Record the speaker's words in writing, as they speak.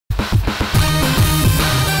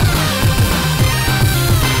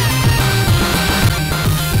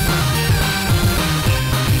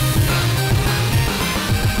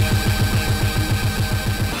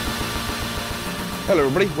Hello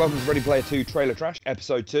everybody, welcome to RP2 Trailer Trash,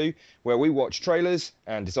 episode 2, where we watch trailers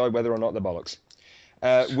and decide whether or not they're bollocks.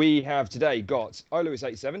 We have today got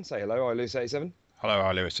iLewis87, say hello iLewis87. Hello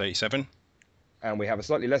iLewis87. And we have a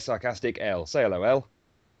slightly less sarcastic L, say hello L.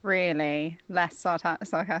 Really? Less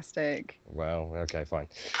sarcastic? Well, okay, fine.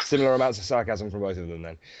 Similar amounts of sarcasm from both of them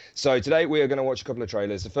then. So today we are going to watch a couple of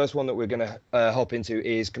trailers. The first one that we're going to hop into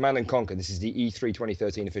is Command & Conquer. This is the E3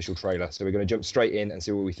 2013 official trailer. So we're going to jump straight in and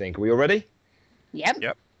see what we think. Are we all ready?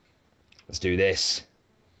 Yep. Let's do this.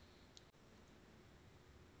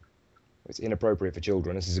 It's inappropriate for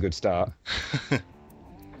children. This is a good start.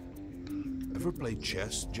 Ever played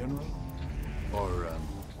chess, General? Or,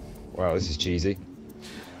 Wow, this is cheesy.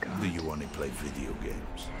 do you want to play video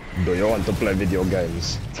games? Do you want to play video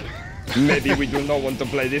games? Maybe we do not want to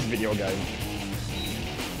play this video game.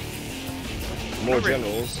 More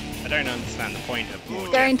generals. I don't understand the point of more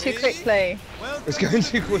Going too quickly. It's going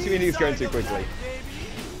too. What do you mean it's going too quickly?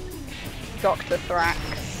 Dr.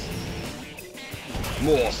 Thrax.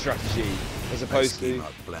 More strategy, as opposed to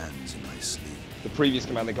out plans in my sleep. the previous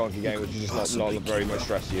Command & Conquer game, which is just not very much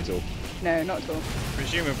strategy at all. No, not at all.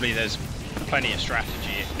 Presumably there's plenty of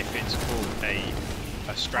strategy if it's called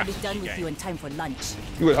a strategy I'll be done with you game. in time for lunch.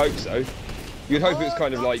 You would hope so. You'd hope it was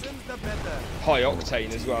kind of like high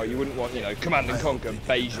octane as well. You wouldn't want, you know, Command & Conquer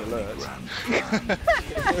beige alert.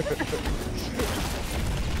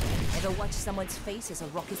 Ever watch someone's face as a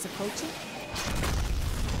rocket's approaching?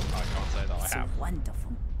 I can't say that I So have.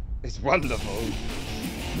 wonderful. It's wonderful.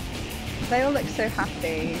 They all look so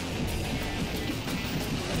happy.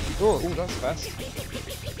 Oh, that's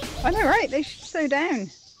fast. I know, right? They should slow down.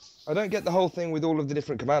 I don't get the whole thing with all of the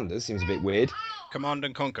different commanders. Seems a bit weird. Command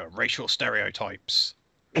 & Conquer, racial stereotypes.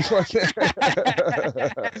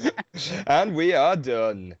 And we are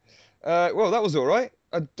done. Well, that was all right.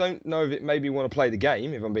 I don't know if it made me want to play the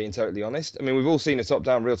game, if I'm being totally honest. I mean, we've all seen a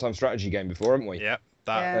top-down real-time strategy game before, haven't we? Yeah,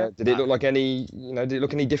 Did it look like any, did it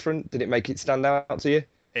look any different? Did it make it stand out to you?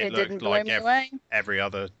 it didn't looked blow like me away. every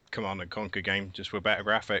other Command & Conquer game, just with better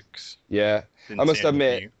graphics. Yeah. Didn't I must see anything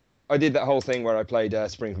admit, new. I did that whole thing where I played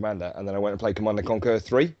Supreme Commander, and then I went and played Command & Conquer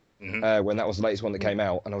 3. When that was the latest one that came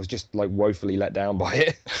out, and I was just like woefully let down by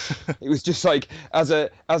it. It was just like as a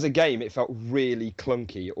game, it felt really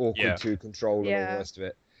clunky, awkward to control, and all the rest of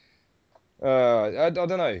it. I don't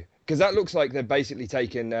know, because that looks like they've basically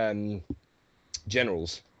taken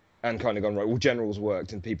generals and kind of gone, right, well, generals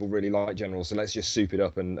worked and people really like generals, so let's just soup it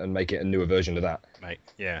up and make it a newer version of that. Mate,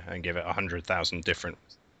 yeah, and give it 100,000 different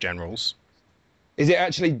generals. Is it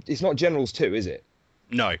actually? It's not generals 2, is it?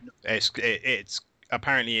 No, it's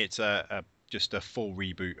apparently it's just a full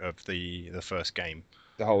reboot of the first game.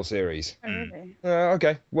 The whole series. Oh, really?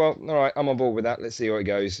 Okay, well, all right, I'm on board with that. Let's see how it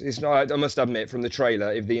goes. It's not. I must admit, from the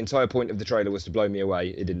trailer, if the entire point of the trailer was to blow me away,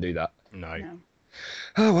 it didn't do that. No.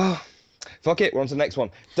 Oh well, fuck it. We're on to the next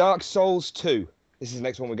one. Dark Souls 2. This is the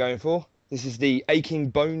next one we're going for. This is the Aching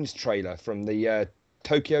Bones trailer from the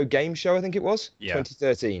Tokyo Game Show, I think it was. Yeah.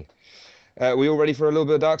 2013. We all ready for a little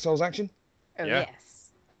bit of Dark Souls action? Oh, Yeah.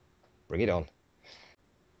 yes. Bring it on.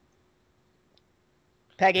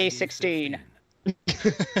 Peggy 16. You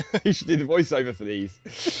should do the voiceover for these.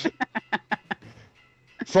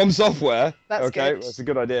 From software. That's okay, good. that's a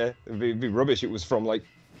good idea. It'd be rubbish. It was from like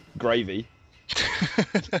gravy,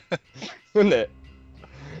 wouldn't it?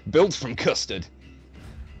 Built from custard.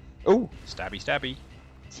 Oh, Stabby, stabby.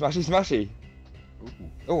 smashy, smashy.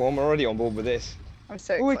 Oh, I'm already on board with this. I'm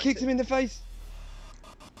so Oh, excited. it kicked him in the face.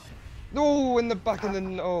 Oh, in the back of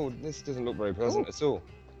the. Oh, this doesn't look very pleasant at all.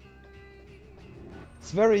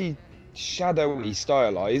 It's very shadowy,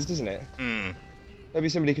 stylized, isn't it? Hmm. Maybe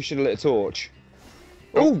somebody should have lit a torch.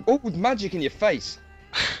 Oh, oh, with magic in your face.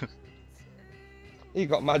 He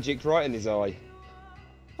got magic right in his eye.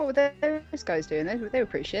 What were those guys doing? They were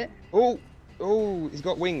pretty shit. Oh, oh, he's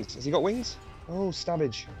got wings. Has he got wings? Oh,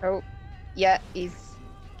 stabbage. Oh, yeah,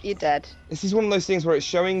 you're dead. This is one of those things where it's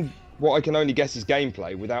showing what I can only guess is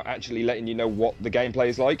gameplay without actually letting you know what the gameplay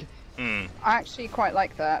is like. Hmm. I actually quite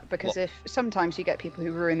like that because if sometimes you get people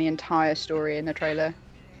who ruin the entire story in the trailer.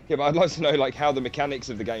 Yeah, but I'd like to know like how the mechanics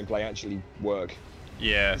of the gameplay actually work.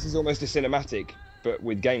 Yeah. This is almost a cinematic, but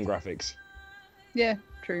with game graphics. Yeah,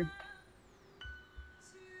 true.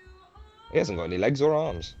 He hasn't got any legs or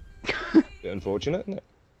arms. Bit unfortunate, isn't it?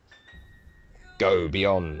 Go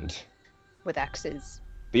beyond. With axes.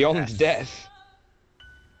 Beyond Yes. death.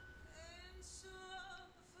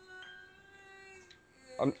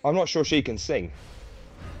 I'm not sure she can sing.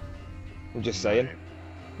 I'm just saying.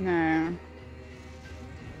 No.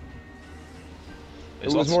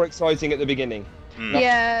 It was more exciting at the beginning. Hmm.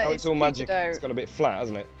 Yeah, Now it's all magic. petered out. It's gone a bit flat,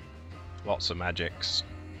 hasn't it? Lots of magics.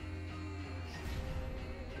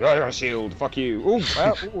 I got a shield. Fuck you. Oh,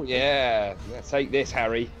 well, ooh, yeah. Take this,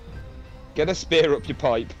 Harry. Get a spear up your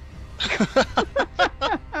pipe.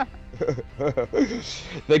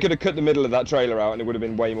 They could have cut the middle of that trailer out and it would have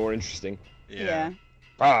been way more interesting. Yeah.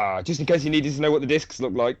 Just in case you needed to know what the discs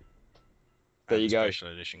look like. There you go. Special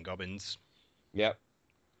edition gobbins. Yep.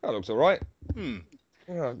 That looks alright.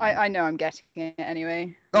 I know I'm getting it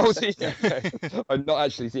anyway. Oh, see, okay. I've not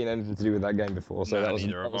actually seen anything to do with that game before, so No, that was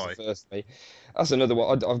neither have the first for me. That's another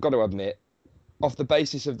one. I've got to admit, off the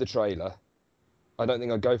basis of the trailer, I don't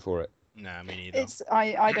think I'd go for it. No, me neither.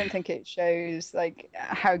 I don't think it shows like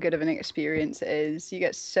how good of an experience it is. You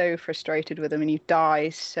get so frustrated with them and you die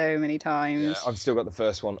so many times. Yeah, I've still got the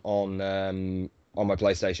first one on my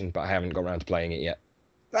PlayStation, but I haven't got around to playing it yet.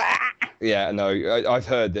 Yeah, no, I've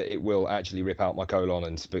heard that it will actually rip out my colon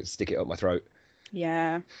and stick it up my throat.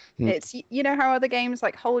 Yeah. It's, you know how other games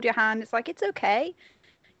like hold your hand, it's like, it's okay.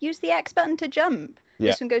 Use the X button to jump.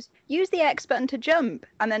 Yeah. This one goes, use the X button to jump,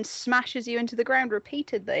 and then smashes you into the ground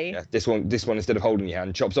repeatedly. Yeah, this one instead of holding your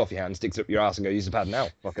hand, chops off your hand, sticks it up your ass and goes, use the pad now,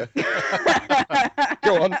 fucker.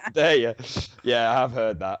 Go on, there you. Yeah, I have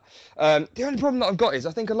heard that. The only problem that I've got is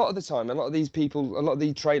I think a lot of the time, a lot of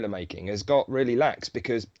the trailer making has got really lax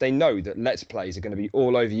because they know that Let's Plays are going to be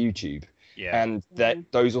all over YouTube. Yeah. And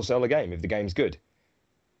that those will sell a game if the game's good.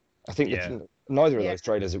 I think that neither of those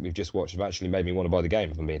trailers that we've just watched have actually made me want to buy the game,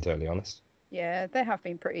 if I'm being totally honest. Yeah, they have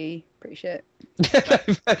been pretty shit.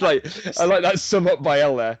 I like that sum up by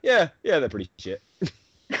L there. Yeah, they're pretty shit.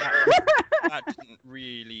 That didn't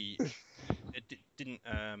really. It didn't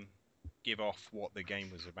give off what the game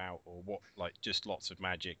was about, or what, like, just lots of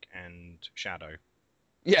magic and shadow.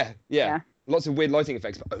 Yeah. Lots of weird lighting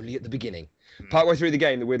effects, but only at the beginning. Partway through the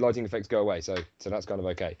game, the weird lighting effects go away, so that's kind of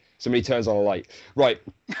okay. Somebody turns on a light. Right,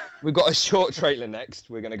 we've got a short trailer next.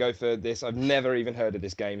 We're going to go for this. I've never even heard of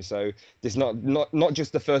this game, so this is not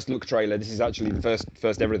just the first look trailer. This is actually the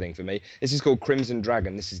first everything for me. This is called Crimson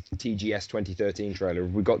Dragon. This is TGS 2013 trailer.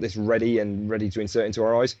 Have we got this ready to insert into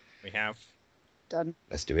our eyes? We have. Done.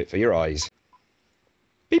 Let's do it for your eyes.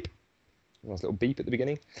 Beep. Nice little beep at the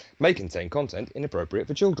beginning. May contain content inappropriate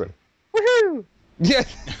for children. Woohoo! Yeah.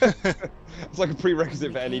 It's like a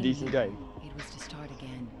prerequisite for any decent game. It was to start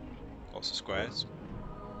again. Lots of squares.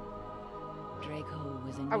 Draco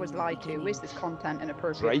was I was lied to. Is this content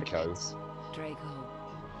inappropriate? Draco? For kids? Draco.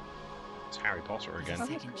 It's Harry Potter was a again.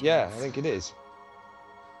 second Yeah, I chance. think it is.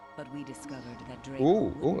 But we discovered that Draco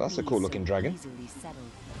Ooh, that's a wouldn't cool be looking so dragon. easily settled.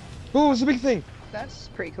 Oh, it's a big thing. That's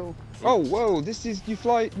pretty cool. Oh, whoa, this is,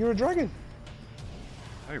 you're a dragon.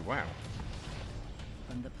 Oh, wow.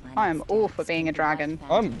 From the planet's I am all for depths being a came the Black dragon.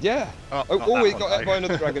 Phantom. Yeah. Oh, Oh, not oh, that it one, got hit by though.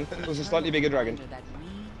 another dragon. It was a slightly bigger dragon. That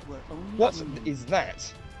we were only What humans, is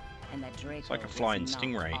that? and that Draco It's like a was flying not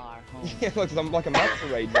stingray. our home. Yeah, like a manta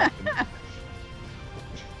ray dragon.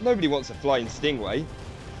 Nobody wants a flying stingray.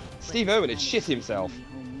 Steve Irwin had shit himself.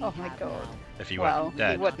 Oh my god. If he Well, weren't he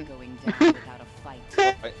dead. wouldn't. Going down without a fight.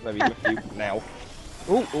 Right, maybe now.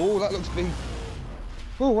 Oh, that looks big.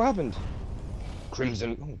 Oh, what happened?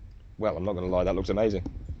 Crimson. Oh, well, I'm not going to lie, that looks amazing.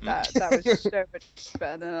 That was so much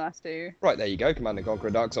better than the last two. Right, there you go, Command & Conquer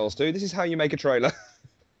Dark Souls 2. This is how you make a trailer.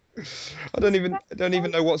 I don't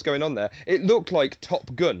even know what's going on there. It looked like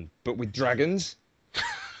Top Gun, but with dragons.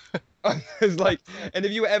 It's like, and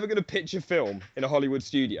if you were ever going to pitch a film in a Hollywood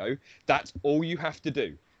studio, that's all you have to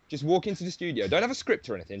do. Just walk into the studio. Don't have a script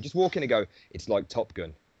or anything. Just walk in and go, it's like Top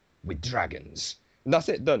Gun with dragons. And that's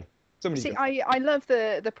it, done. Somebody's See, done. I love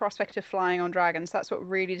the prospect of flying on dragons. That's what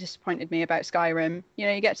really disappointed me about Skyrim. You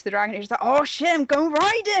know, you get to the dragon, you're just like, oh shit, I'm going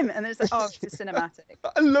ride him, and there's like, oh, it's a cinematic.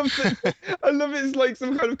 I love it. I love it. It's like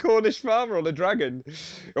some kind of Cornish farmer on a dragon.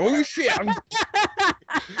 Oh shit!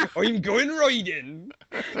 I'm going riding.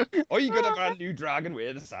 Oh, you got a brand new dragon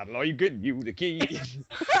with a saddle. Oh, you getting you the key.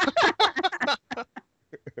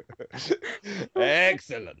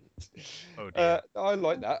 Excellent. Oh, dear. I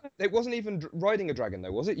like that. It wasn't even riding a dragon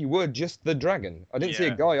though, was it? You were just the dragon. I didn't see a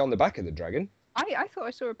Yeah. guy on the back of the dragon. I thought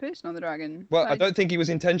I saw a person on the dragon. Well, I don't think he was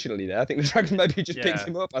intentionally there. I think the dragon maybe just picked Yeah.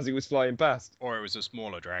 him up as he was flying past. Or it was a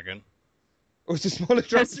smaller dragon. Or was it a smaller A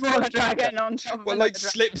dragon? smaller dragon on top of Well, another like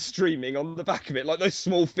dragon. slipstreaming on the back of it, like those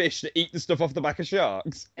small fish that eat the stuff off the back of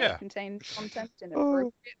sharks. Yeah. It contains content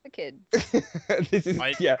Oh. inappropriate for kids. This is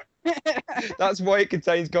I- That's why it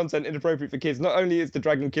contains content inappropriate for kids. Not only is the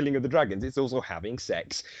dragon killing of the dragons, it's also having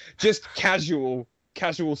sex. Just casual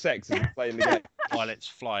sex as you play in the game. While it's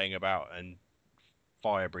flying about and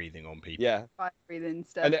fire breathing on people. Yeah, Fire breathing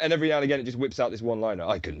stuff. and every now and again it just whips out this one-liner.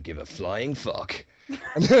 I couldn't give a flying fuck.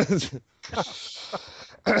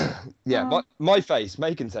 Yeah, Oh. my face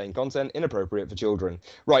may contain content inappropriate for children.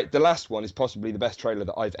 Right, the last one is possibly the best trailer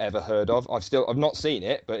that I've ever heard of. I've not seen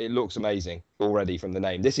it, but it looks amazing already from the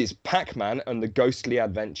name. This is Pac-Man and the Ghostly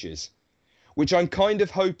Adventures, which I'm kind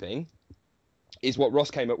of hoping is what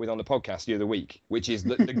Ross came up with on the podcast the other week, which is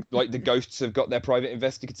that the ghosts have got their private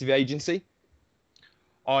investigative agency.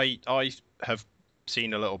 I have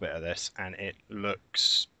seen a little bit of this, and it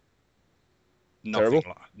looks nothing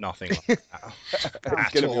like that.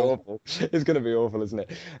 It's going to be awful. It's going to be awful, isn't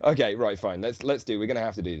it? Okay, right, fine. Let's do. We're going to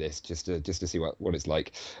have to do this just to see what it's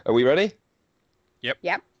like. Are we ready? Yep.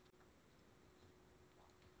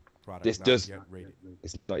 This does.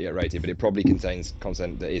 It's not yet rated, but it probably contains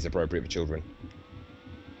content that is appropriate for children.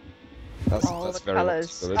 That's the very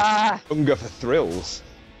colours. much hunger for thrills,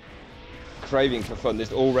 craving for fun.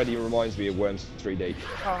 This already reminds me of Worms 3D.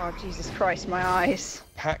 Oh, Jesus Christ, my eyes.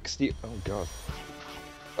 Oh God.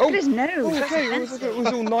 Look at his nose. That's Okay, offensive. it was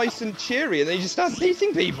all nice and cheery, and then he just starts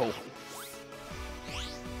eating people.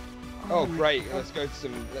 Oh, great! Let's go for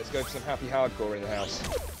some happy hardcore in the house.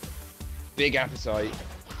 Big appetite.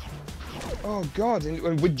 Oh God, and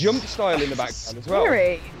with jump style in the background as well.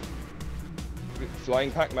 Scary.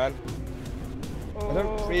 Flying Pac-Man. I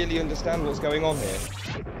don't really understand what's going on here.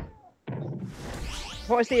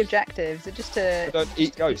 What was the objective? Is it just to Don't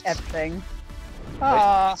eat ghosts. everything?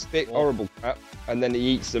 Ah, Spit horrible crap, and then he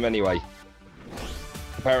eats them anyway.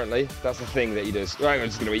 Apparently, that's the thing that he does. Right, I'm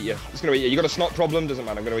just gonna eat you. Just gonna eat you. You got a snot problem? Doesn't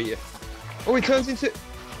matter. I'm gonna eat you. Oh, he turns into.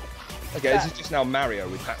 Okay, this is just now Mario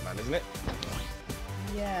with Pac-Man, isn't it?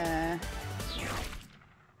 yeah.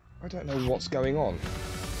 I don't know what's going on.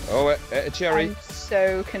 Oh, a cherry. I'm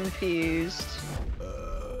so confused.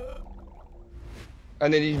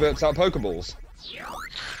 And then he burps out Pokeballs.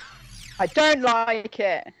 I don't like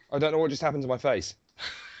it. I don't know what just happened to my face.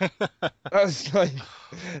 That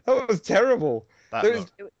was terrible. That There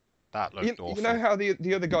was- looked awful. You know how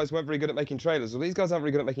the other guys weren't very good at making trailers? Well, these guys aren't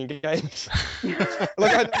very good at making games.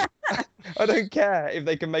 Like, I don't care if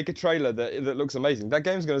they can make a trailer that looks amazing. That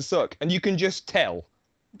game's going to suck. And you can just tell.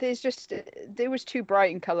 They was too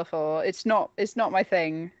bright and colourful. It's not my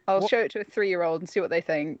thing. I'll show it to a 3-year-old and see what they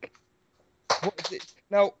think. What is it?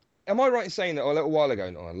 Now, am I right in saying that a lot while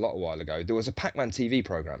ago, there was a Pac-Man TV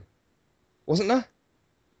program? Wasn't there?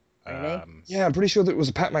 Really? Yeah, I'm pretty sure that it was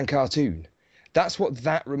a Pac-Man cartoon. That's what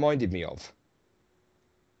that reminded me of.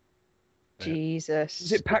 Jesus.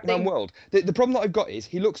 Is it Pac-Man World? The problem that I've got is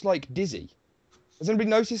he looks like Dizzy. Has anybody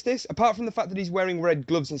noticed this? Apart from the fact that he's wearing red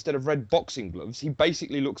gloves instead of red boxing gloves, he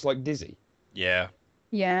basically looks like Dizzy. Yeah.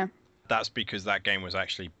 Yeah. That's because that game is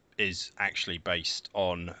actually based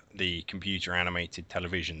on the computer animated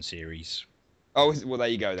television series. Oh, well, there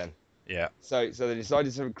you go then. Yeah. So they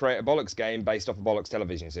decided to create a Bollocks game based off a Bollocks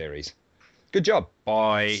television series. Good job.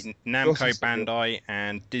 By Namco Awesome. Bandai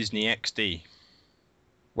and Disney XD.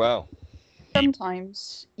 Well,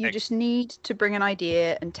 Sometimes you just need to bring an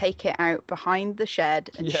idea and take it out behind the shed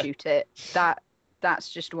and shoot it. That's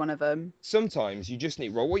just one of them. sometimes you just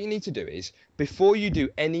need. Well, what you need to do is before you do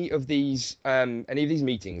any of these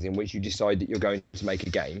meetings in which you decide that you're going to make a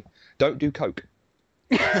game, don't do coke.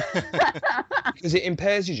 Because it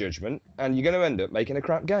impairs your judgment and you're going to end up making a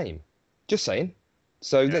crap game. Just saying.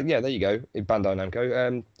 So yeah, there you go. Bandai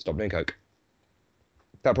Namco, stop doing coke.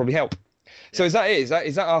 That'll probably help. So is that it? Is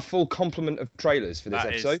that our full complement of trailers for this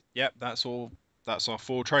episode? Yep, that's all. That's our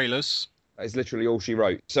 4 trailers. That is literally all she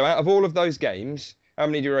wrote. So out of all of those games, how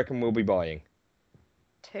many do you reckon we'll be buying?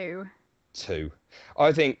 2. 2.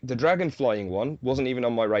 I think the dragon flying one wasn't even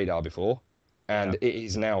on my radar before, and it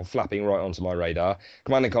is now flapping right onto my radar.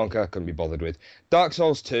 Command & Conquer, couldn't be bothered with. Dark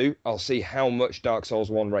Souls 2, I'll see how much Dark Souls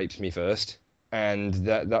 1 rapes me first. And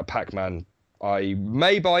that Pac-Man, I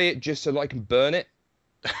may buy it just so that I can burn it.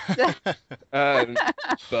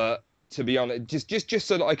 But to be honest, just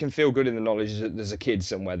so that I can feel good in the knowledge that there's a kid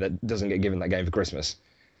somewhere that doesn't get given that game for Christmas.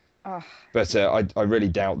 Oh. But I really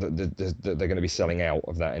doubt that they're going to be selling out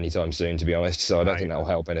of that anytime soon, to be honest. So I don't think that'll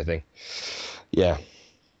help anything. Yeah.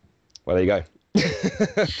 Well, there you go.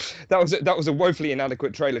 that was a woefully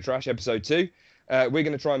inadequate trailer trash episode 2. We're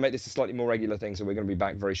going to try and make this a slightly more regular thing, so we're going to be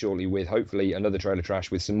back very shortly with hopefully another trailer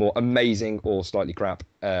trash with some more amazing or slightly crap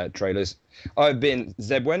trailers. I've been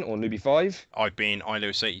Zebwen or Newbie5. I've been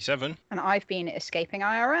Ilos87. And I've been escaping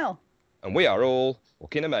IRL. And we are all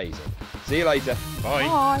fucking amazing. See you later. Bye.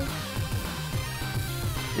 Bye.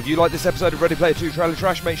 If you like this episode of Ready Player 2 Trailer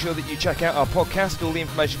Trash, make sure that you check out our podcast. All the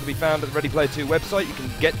information can be found at the Ready Player 2 website. You can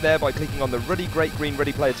get there by clicking on the ruddy great green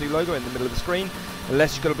Ready Player 2 logo in the middle of the screen,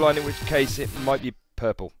 unless you've got a blind, in which case it might be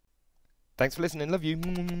purple. Thanks for listening. Love you.